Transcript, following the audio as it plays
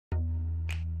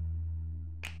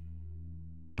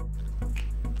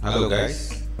Hello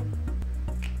guys,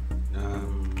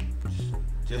 um,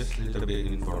 just little bit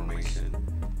information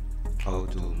how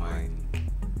to mine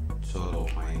solo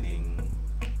mining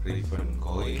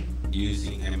Ravencoin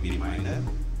using NBMiner.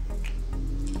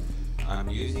 I'm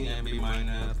using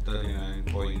NBMiner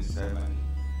 39.7.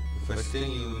 First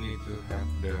thing you need to have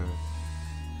the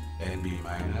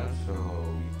NBMiner, so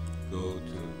go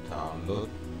to download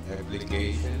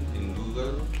application in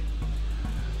Google.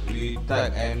 We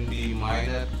type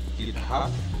NBMiner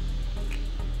GitHub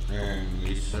and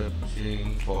we're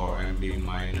searching for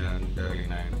NBMiner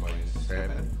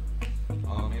 39.7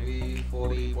 or maybe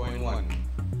 40.1.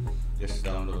 Just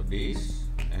download this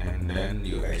and then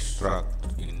you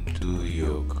extract into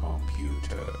your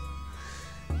computer.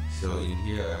 So in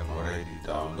here I'm already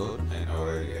download and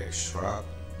already extract,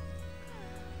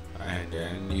 and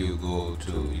then you go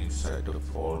to inside the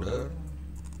folder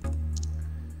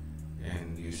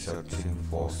and you searching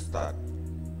for start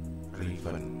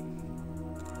Raven.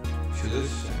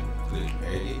 Choose and click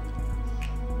edit,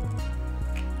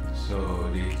 so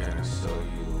they can show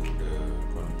you the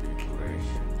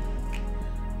configuration,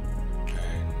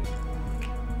 and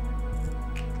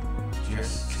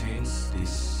just change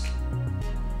this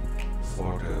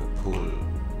for the pool.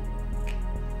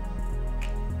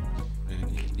 And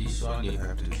in this one you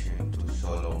have to change to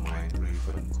solo mine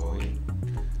Ravencoin,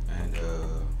 and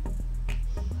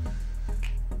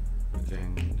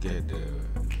can get the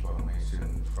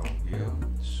information from here.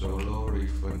 Solo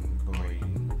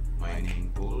Ravencoin mining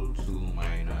pool to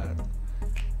miner,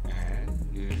 and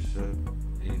you search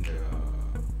in the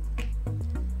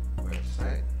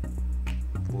website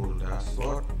pool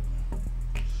dashboard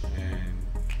and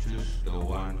choose the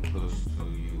one close to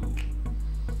you,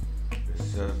 the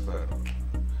server.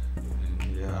 And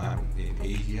here in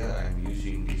Asia I'm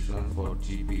using this one for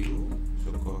GPU,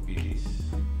 so copy this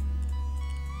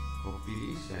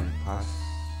and pass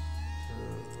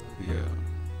to here,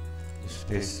 just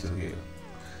paste to here.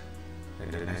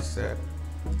 And the next step,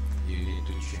 you need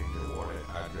to change the wallet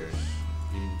address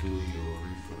into your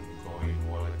Ravencoin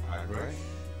wallet address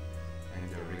and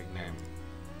the rig name.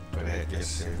 But that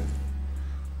just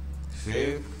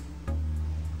save,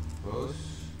 post,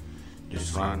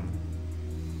 just run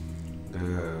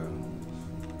the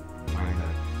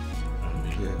miner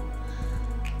here.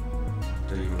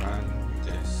 After you run,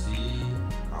 you can see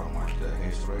how much the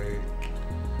hash rate,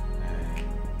 and you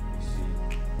see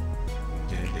you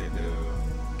can get the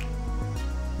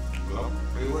block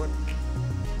reward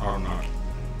or not.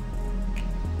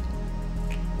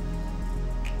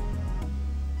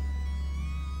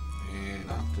 And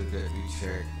after that we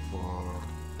check for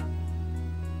the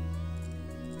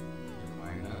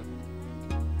miner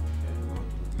and go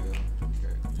to here to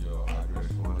check your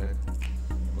address wallet.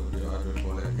 Put your address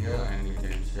wallet here and you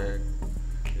can check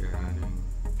running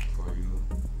for you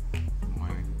to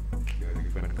mine the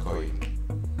Ravencoin.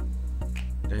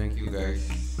 Thank you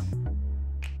guys.